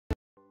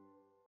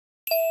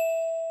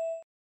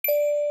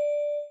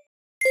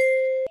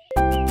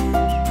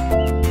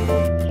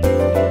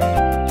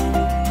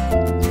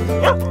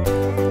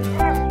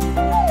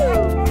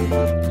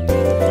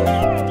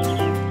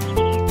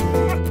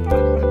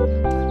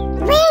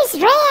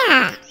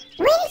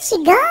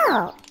she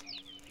go?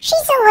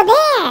 She's over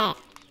there.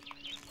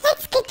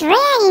 Let's get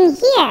Rhea in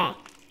here.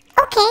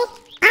 Okay,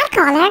 I'll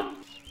call her.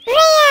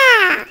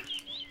 Rhea!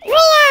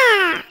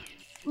 Rhea!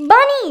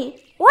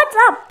 Bunny, what's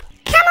up?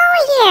 Come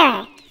over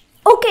here.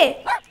 Okay.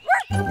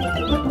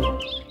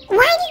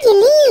 Why did you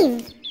leave?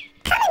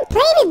 Come and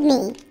play with me.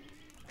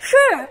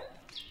 Sure.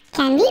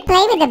 Can we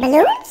play with the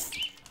balloons?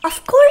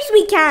 Of course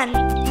we can.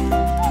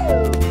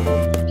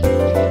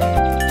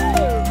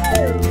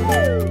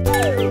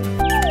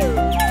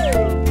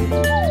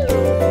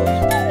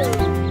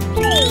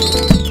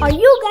 Are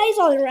you guys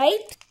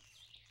alright?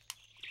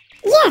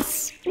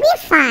 Yes, we're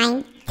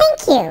fine.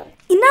 Thank you.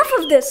 Enough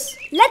of this.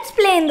 Let's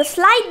play in the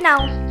slide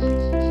now.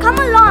 Come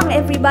along,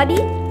 everybody.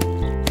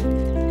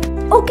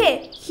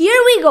 Okay,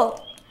 here we go.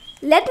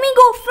 Let me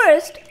go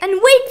first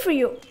and wait for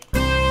you.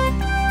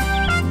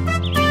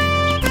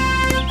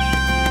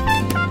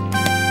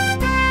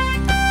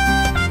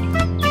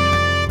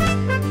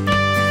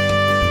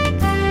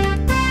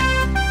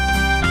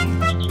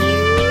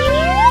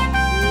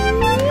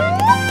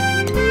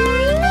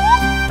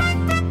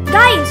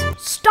 Guys,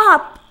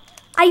 stop.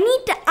 I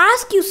need to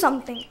ask you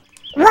something.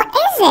 What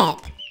is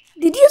it?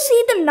 Did you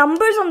see the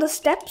numbers on the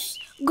steps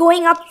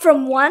going up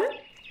from 1,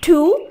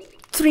 2,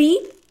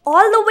 3,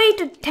 all the way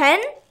to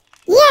 10?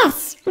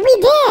 Yes, we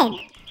did.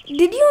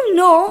 Did you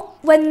know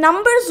when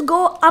numbers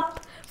go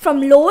up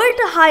from lower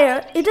to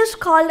higher, it is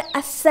called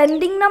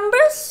ascending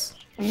numbers?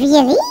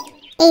 Really?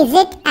 Is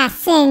it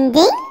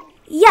ascending?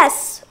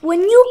 Yes,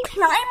 when you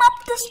climb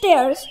up the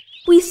stairs,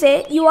 we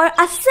say you are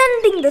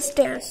ascending the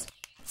stairs.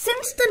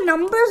 Since the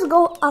numbers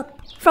go up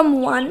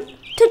from 1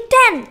 to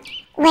 10.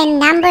 When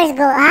numbers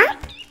go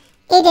up,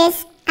 it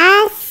is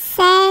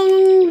ascending.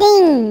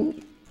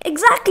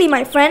 Exactly,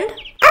 my friend.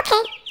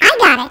 Okay, I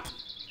got it.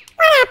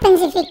 What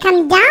happens if we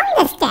come down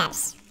the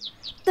steps?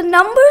 The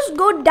numbers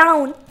go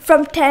down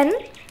from 10,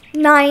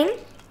 9,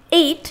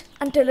 8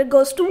 until it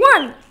goes to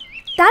 1.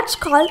 That's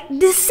called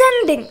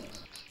descending.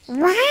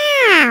 Wow,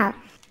 I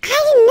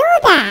didn't know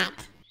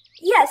that.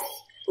 Yes,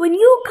 when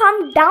you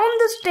come down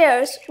the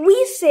stairs,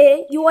 we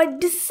say you are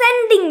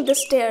descending the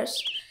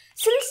stairs.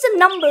 Since the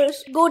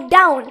numbers go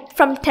down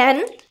from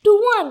 10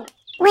 to 1.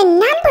 When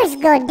numbers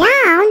go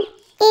down,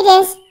 it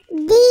is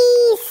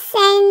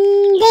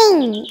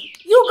descending.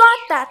 You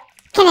got that.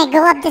 Can I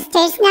go up the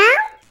stairs now?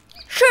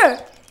 Sure.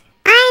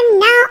 I'm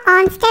now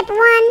on step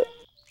 1.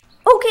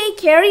 Okay,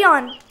 carry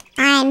on.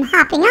 I'm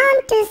hopping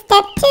on to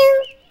step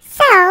 2.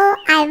 So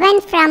I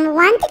went from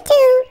 1 to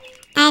 2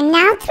 and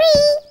now 3.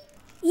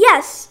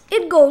 Yes,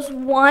 it goes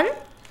 1,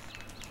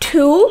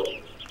 2,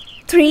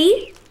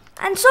 3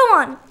 and so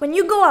on when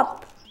you go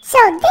up. So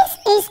this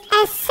is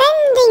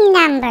ascending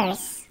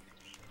numbers.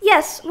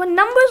 Yes, when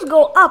numbers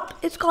go up,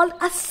 it's called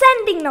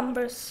ascending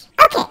numbers.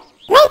 Okay,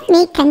 let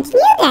me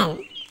continue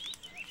then.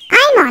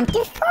 I'm on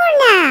to 4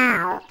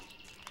 now.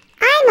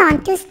 I'm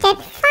on to step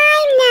 5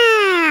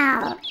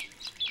 now.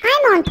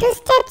 I'm on to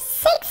step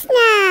 6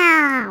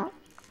 now.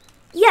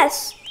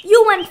 Yes,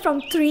 you went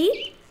from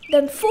 3,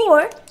 then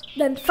 4,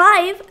 then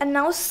 5 and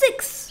now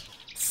 6.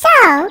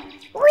 So,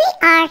 we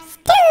are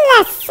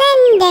still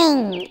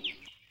ascending.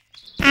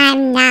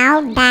 I'm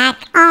now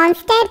back on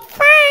step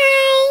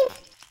 5.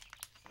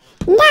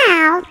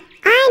 Now,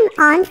 I'm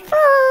on 4.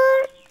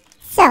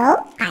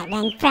 So, I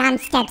went from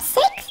step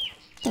 6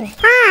 to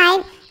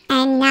 5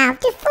 and now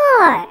to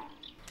 4.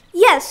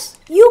 Yes,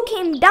 you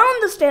came down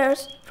the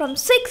stairs from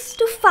 6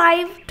 to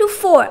 5 to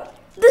 4.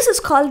 This is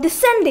called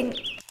descending.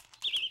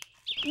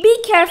 Be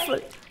careful.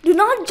 Do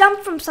not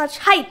jump from such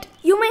height.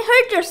 You may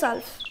hurt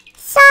yourself.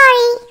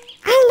 Sorry,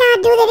 I'll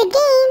not do that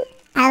again.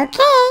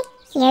 Okay,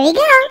 here we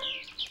go.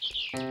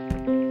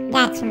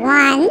 That's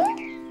 1.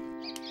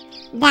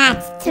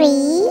 That's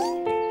 3.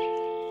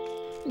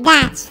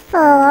 That's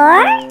 4.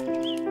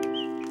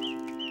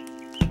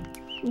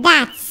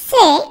 That's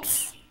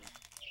 6.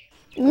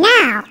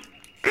 Now,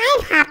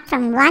 I've hopped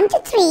from 1 to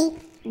 3,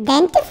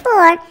 then to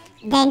 4,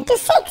 then to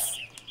 6.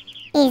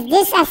 Is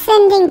this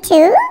ascending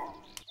too?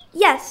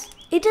 Yes,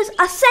 it is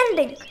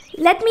ascending.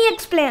 Let me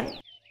explain.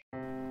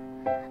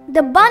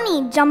 The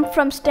bunny jumped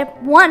from step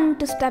 1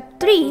 to step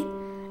 3,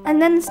 and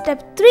then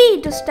step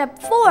 3 to step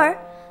 4,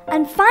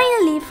 and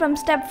finally from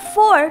step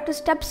 4 to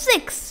step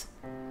 6.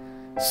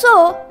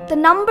 So, the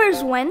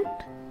numbers went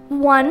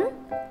 1,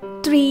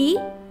 3,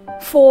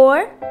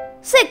 4,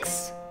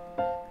 6.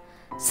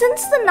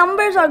 Since the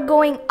numbers are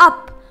going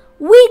up,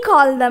 we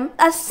call them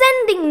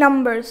ascending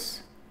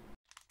numbers.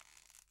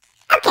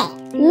 Okay,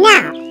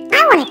 now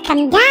I want to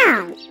come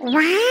down.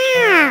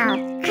 Wow,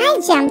 I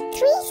jumped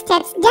 3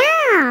 steps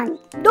down.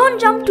 Don't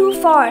jump too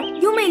far.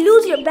 You may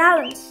lose your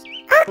balance.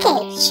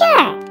 Okay,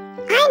 sure.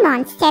 I'm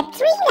on step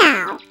 3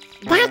 now.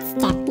 That's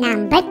step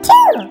number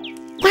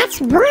 2. That's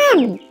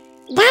 1.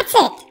 That's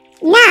it.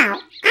 Now,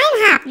 I'll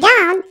hop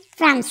down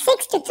from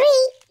 6 to 3,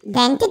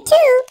 then to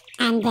 2,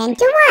 and then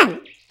to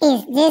 1.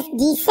 Is this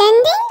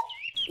descending?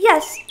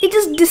 Yes, it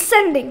is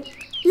descending.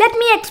 Let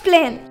me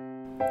explain.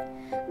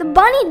 The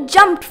bunny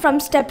jumped from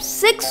step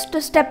 6 to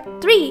step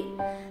 3,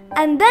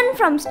 and then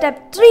from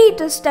step 3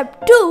 to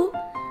step 2,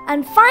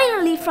 and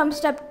finally from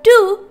step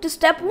 2 to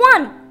step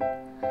 1.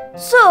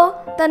 So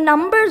the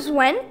numbers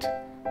went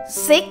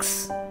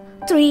 6,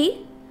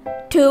 3,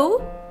 2,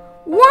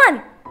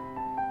 1.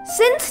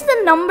 Since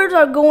the numbers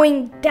are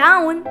going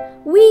down,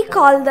 we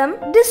call them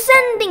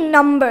descending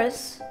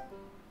numbers.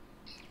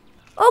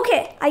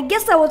 Okay, I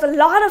guess that was a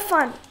lot of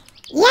fun.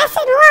 Yes,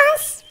 it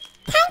was.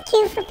 Thank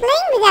you for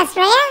playing with us,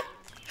 Rhea.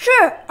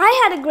 Sure, I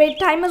had a great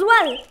time as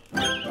well.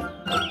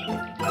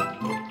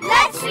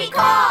 Let's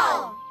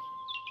recall!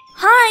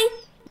 Hi,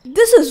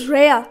 this is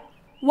Rhea.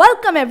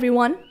 Welcome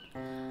everyone.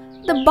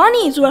 The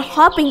bunnies were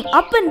hopping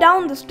up and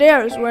down the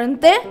stairs,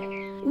 weren't they?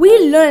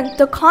 We learned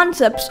the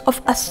concepts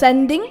of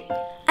ascending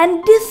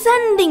and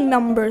descending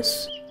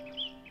numbers.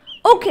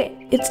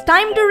 Okay, it's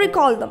time to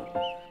recall them.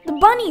 The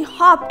bunny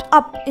hopped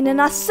up in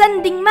an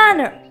ascending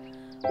manner.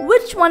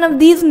 Which one of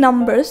these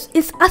numbers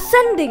is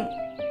ascending?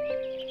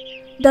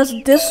 Does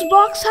this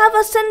box have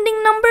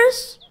ascending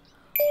numbers?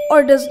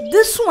 Or does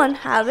this one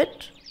have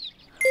it?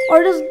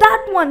 Or does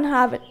that one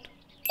have it?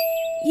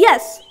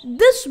 Yes,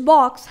 this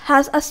box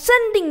has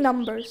ascending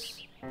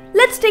numbers.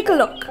 Let's take a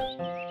look.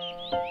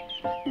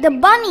 The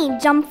bunny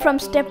jumped from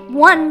step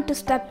 1 to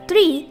step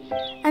 3,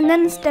 and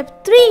then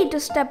step 3 to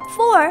step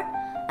 4,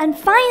 and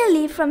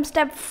finally from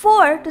step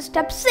 4 to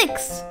step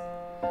 6.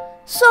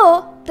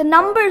 So the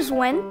numbers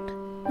went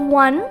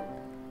 1,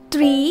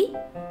 3,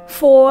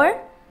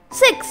 4,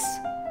 6.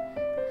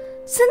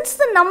 Since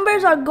the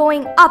numbers are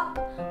going up,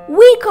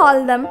 we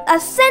call them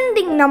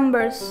ascending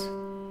numbers.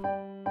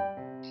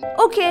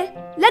 Okay,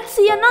 let's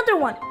see another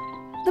one.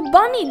 The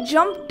bunny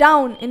jumped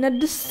down in a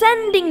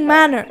descending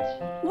manner.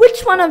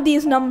 Which one of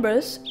these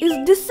numbers is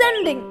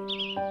descending?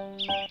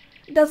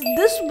 Does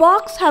this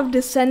box have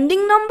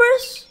descending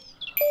numbers?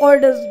 Or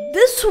does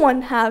this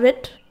one have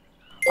it?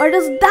 Or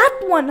does that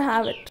one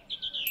have it?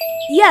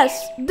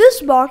 Yes,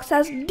 this box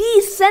has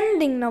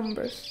descending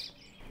numbers.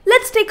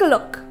 Let's take a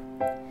look.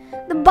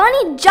 The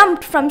bunny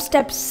jumped from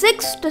step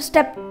 6 to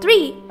step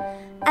 3,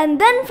 and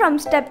then from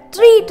step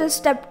 3 to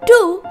step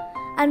 2,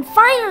 and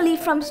finally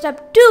from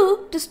step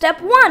 2 to step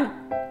 1.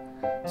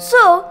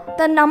 So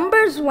the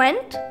numbers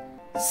went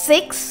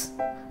 6,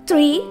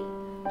 3,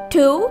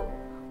 2,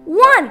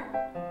 1.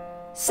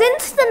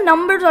 Since the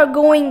numbers are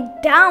going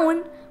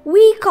down,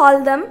 we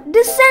call them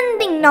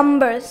descending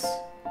numbers.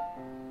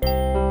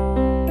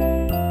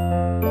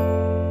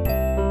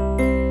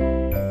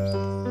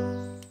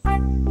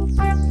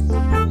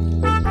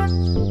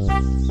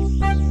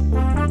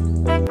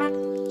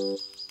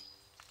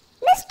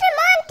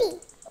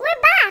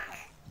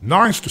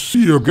 Nice to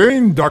see you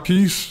again,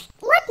 duckies.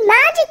 What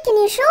magic can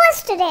you show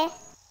us today?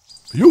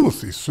 You will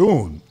see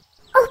soon.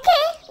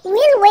 Okay,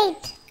 we'll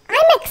wait.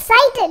 I'm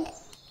excited.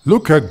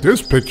 Look at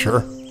this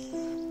picture.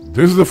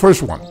 This is the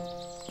first one.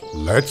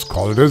 Let's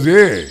call it as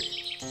A.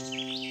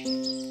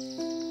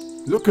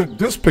 Look at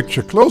this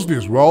picture closely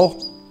as well.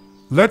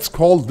 Let's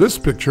call this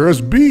picture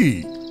as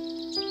B.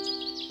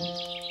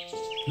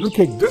 Look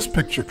at this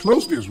picture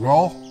closely as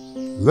well.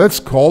 Let's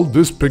call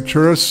this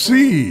picture as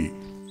C.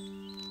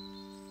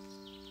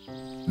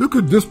 Look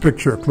at this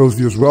picture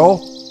closely as well.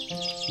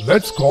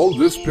 Let's call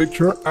this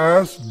picture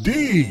as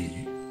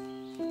D.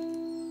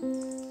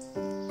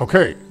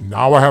 Okay,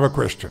 now I have a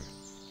question.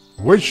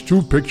 Which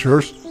two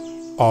pictures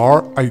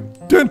are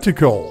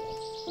identical?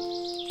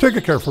 Take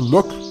a careful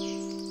look.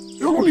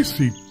 You'll only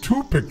see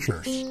two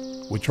pictures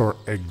which are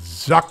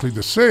exactly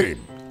the same.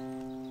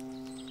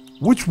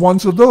 Which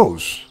ones are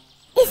those?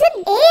 Is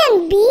it A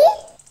and B?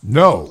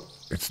 No,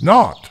 it's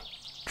not.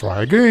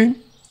 Try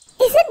again.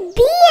 Is it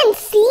B and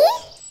C?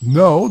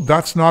 No,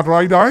 that's not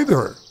right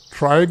either.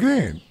 Try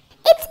again.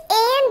 It's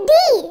A and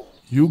D.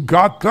 You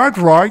got that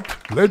right.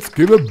 Let's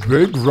give a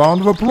big round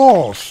of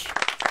applause.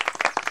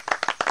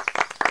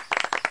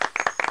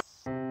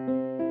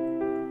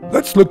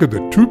 Let's look at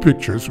the two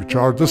pictures which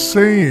are the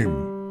same.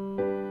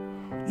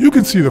 You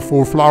can see the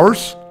 4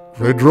 flowers,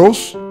 red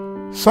rose,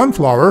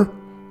 sunflower,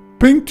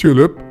 pink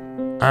tulip,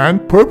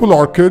 and purple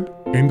orchid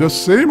in the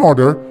same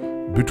order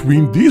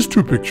between these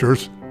two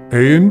pictures,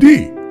 A and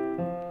D.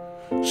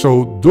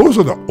 So those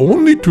are the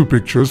only two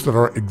pictures that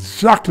are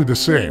exactly the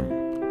same.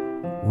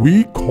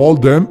 We call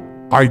them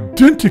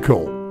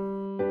identical.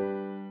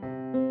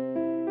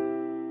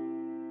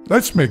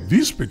 Let's make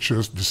these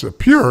pictures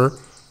disappear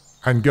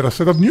and get a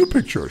set of new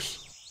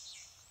pictures.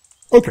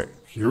 Okay,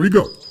 here we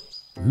go.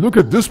 Look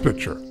at this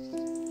picture.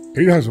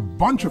 It has a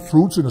bunch of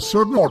fruits in a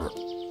certain order.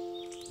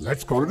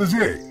 Let's call it as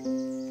A.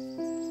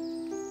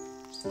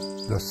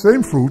 The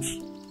same fruits,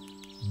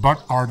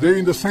 but are they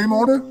in the same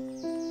order?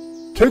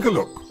 Take a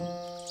look.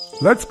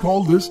 Let's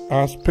call this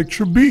as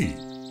picture B.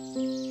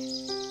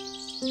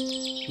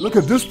 Look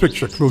at this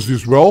picture closely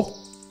as well.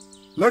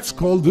 Let's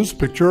call this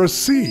picture as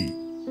C.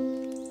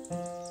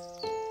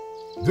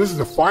 This is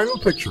the final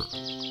picture.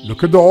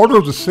 Look at the order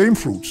of the same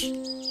fruits.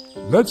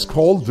 Let's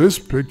call this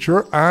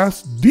picture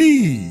as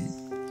D.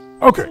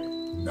 Okay,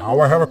 now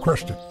I have a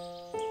question.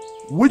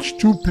 Which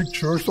two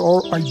pictures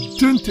are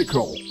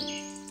identical?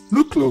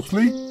 Look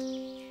closely.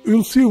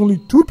 You'll see only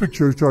two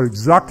pictures are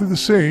exactly the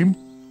same.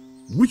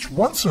 Which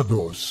ones are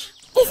those?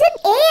 Is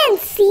it A and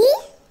C?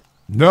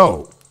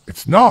 No,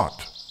 it's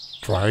not.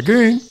 Try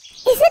again. Is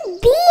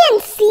it B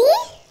and C?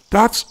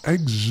 That's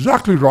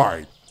exactly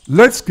right.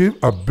 Let's give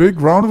a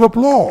big round of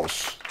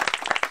applause.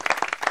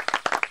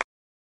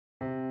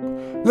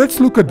 Let's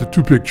look at the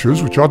two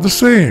pictures which are the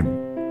same.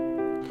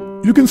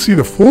 You can see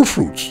the four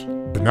fruits,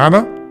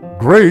 banana,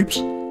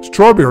 grapes,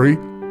 strawberry,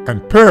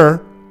 and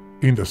pear,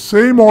 in the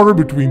same order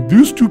between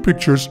these two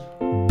pictures,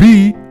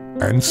 B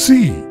and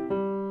C.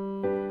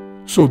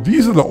 So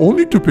these are the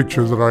only two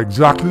pictures that are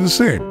exactly the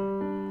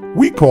same.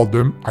 We call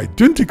them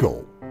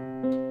identical.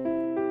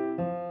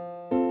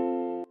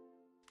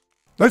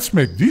 Let's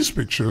make these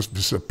pictures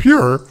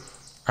disappear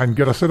and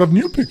get a set of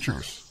new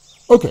pictures.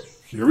 Okay,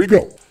 here we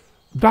go.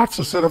 That's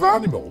a set of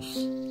animals.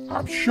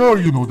 I'm sure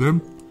you know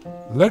them.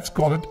 Let's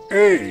call it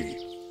A.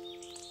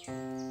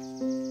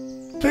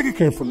 Take a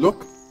careful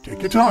look.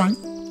 Take your time.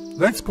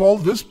 Let's call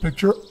this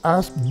picture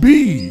as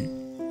B.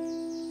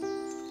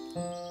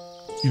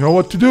 You know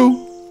what to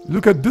do?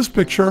 Look at this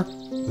picture.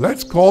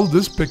 Let's call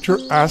this picture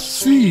as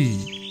C.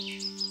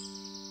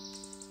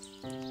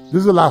 This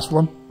is the last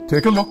one.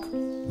 Take a look.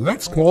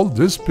 Let's call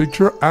this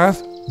picture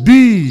as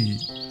D.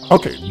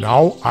 Okay,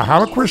 now I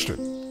have a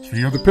question.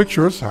 Three of the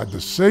pictures had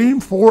the same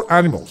four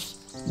animals.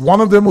 One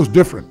of them was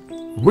different.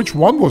 Which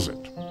one was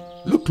it?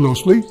 Look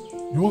closely.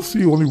 You will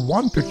see only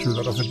one picture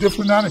that has a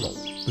different animal.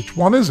 Which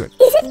one is it?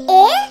 Is it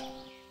A?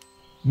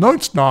 No,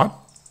 it's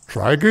not.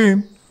 Try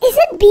again. Is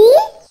it B?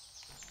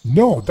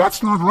 No,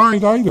 that's not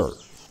right either.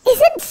 Is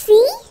it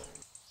C?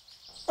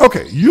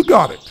 Okay, you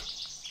got it.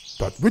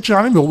 But which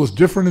animal was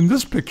different in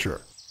this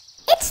picture?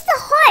 It's the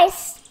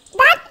horse.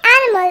 That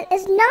animal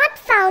is not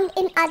found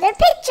in other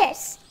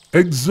pictures.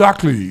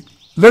 Exactly.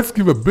 Let's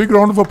give a big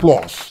round of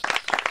applause.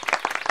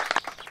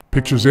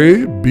 Pictures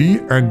A, B,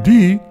 and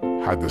D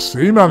had the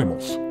same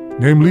animals,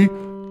 namely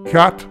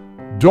cat,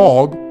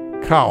 dog,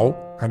 cow,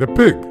 and a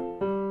pig,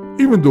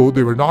 even though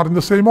they were not in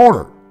the same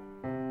order.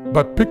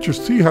 But picture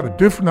C had a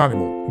different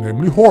animal,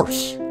 namely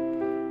horse.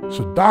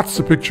 So that's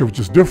the picture which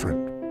is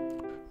different.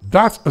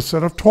 That's a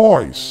set of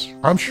toys.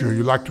 I'm sure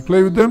you like to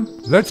play with them.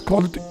 Let's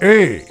call it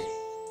A.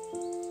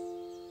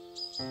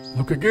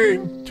 Look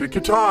again. Take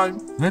your time.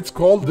 Let's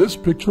call this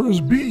picture as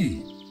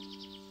B.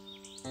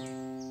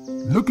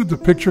 Look at the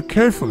picture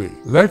carefully.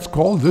 Let's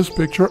call this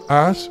picture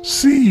as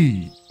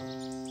C.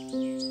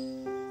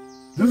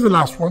 This is the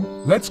last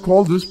one. Let's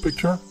call this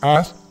picture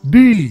as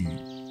D.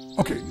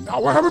 Okay,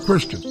 now I have a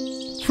question.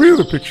 Three of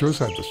the pictures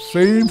had the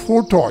same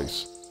four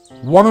toys.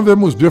 One of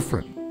them was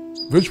different.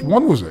 Which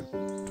one was it?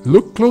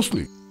 Look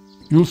closely.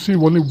 You'll see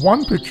only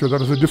one picture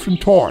that has a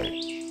different toy.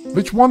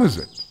 Which one is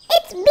it?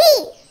 It's B.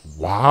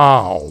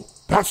 Wow,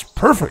 that's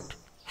perfect.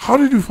 How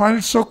did you find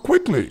it so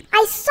quickly?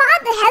 I saw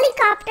the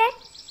helicopter.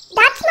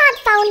 That's not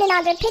found in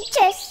other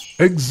pictures.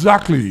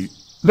 Exactly.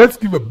 Let's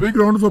give a big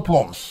round of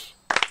applause.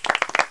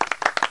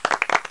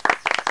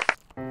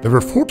 There were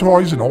four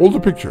toys in all the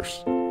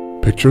pictures.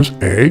 Pictures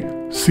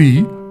A,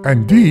 C,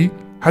 and D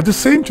had the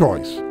same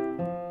toys.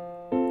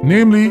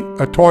 Namely,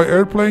 a toy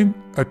airplane,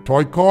 a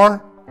toy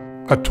car,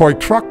 a toy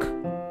truck,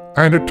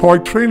 and a toy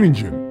train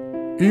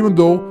engine, even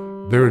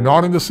though they were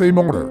not in the same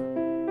order.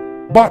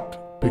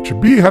 But picture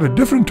B had a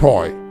different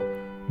toy,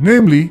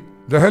 namely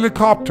the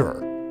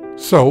helicopter.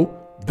 So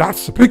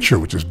that's the picture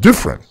which is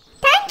different.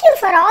 Thank you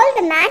for all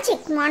the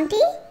magic,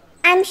 Monty.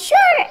 I'm sure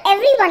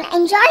everyone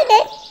enjoyed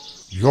it.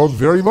 You're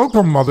very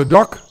welcome, Mother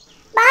Duck.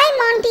 Bye,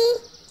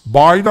 Monty.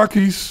 Bye,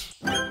 duckies.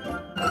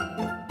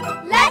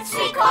 Let's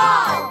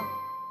recall.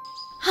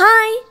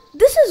 Hi,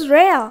 this is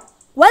Rhea.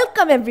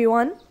 Welcome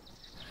everyone.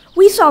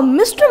 We saw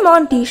Mr.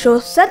 Monty show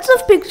sets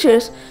of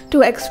pictures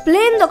to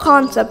explain the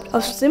concept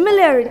of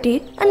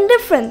similarity and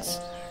difference.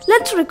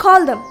 Let's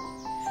recall them.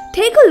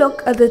 Take a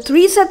look at the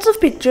three sets of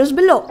pictures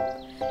below.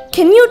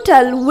 Can you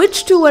tell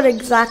which two are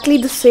exactly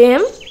the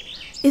same?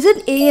 Is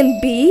it A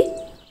and B?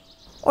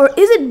 Or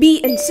is it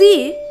B and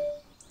C?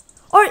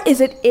 Or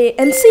is it A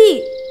and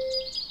C?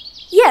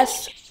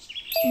 Yes,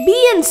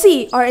 B and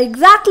C are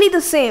exactly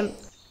the same.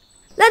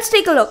 Let's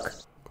take a look.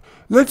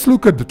 Let's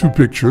look at the two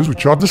pictures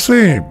which are the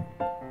same.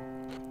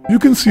 You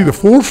can see the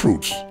four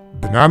fruits,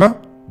 banana,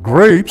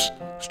 grapes,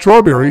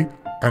 strawberry,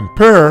 and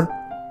pear,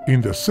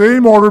 in the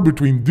same order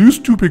between these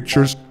two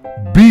pictures,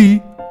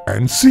 B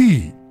and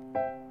C.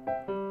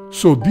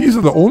 So these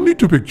are the only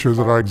two pictures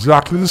that are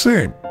exactly the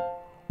same.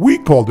 We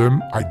call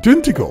them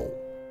identical.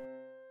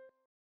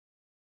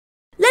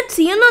 Let's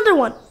see another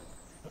one.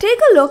 Take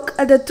a look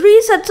at the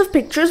three sets of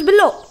pictures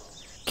below.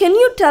 Can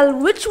you tell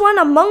which one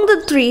among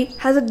the three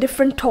has a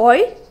different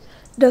toy?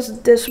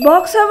 Does this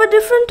box have a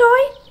different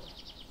toy?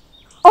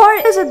 Or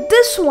is it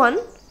this one?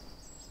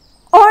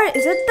 Or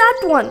is it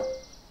that one?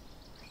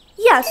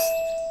 Yes,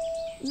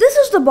 this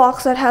is the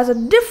box that has a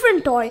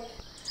different toy,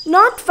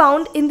 not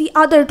found in the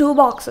other two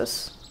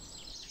boxes.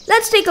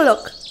 Let's take a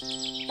look.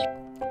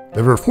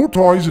 There were four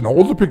toys in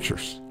all the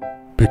pictures.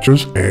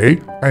 Pictures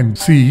A and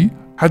C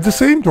had the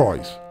same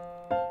toys.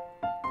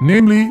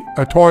 Namely,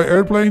 a toy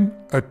airplane,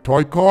 a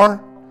toy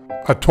car,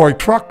 a toy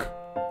truck,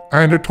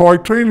 and a toy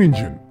train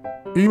engine,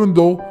 even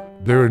though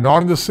they were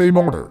not in the same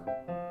order.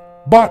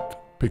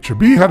 But picture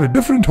B had a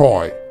different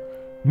toy,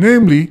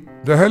 namely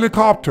the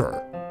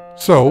helicopter.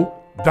 So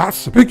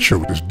that's the picture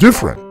which is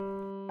different.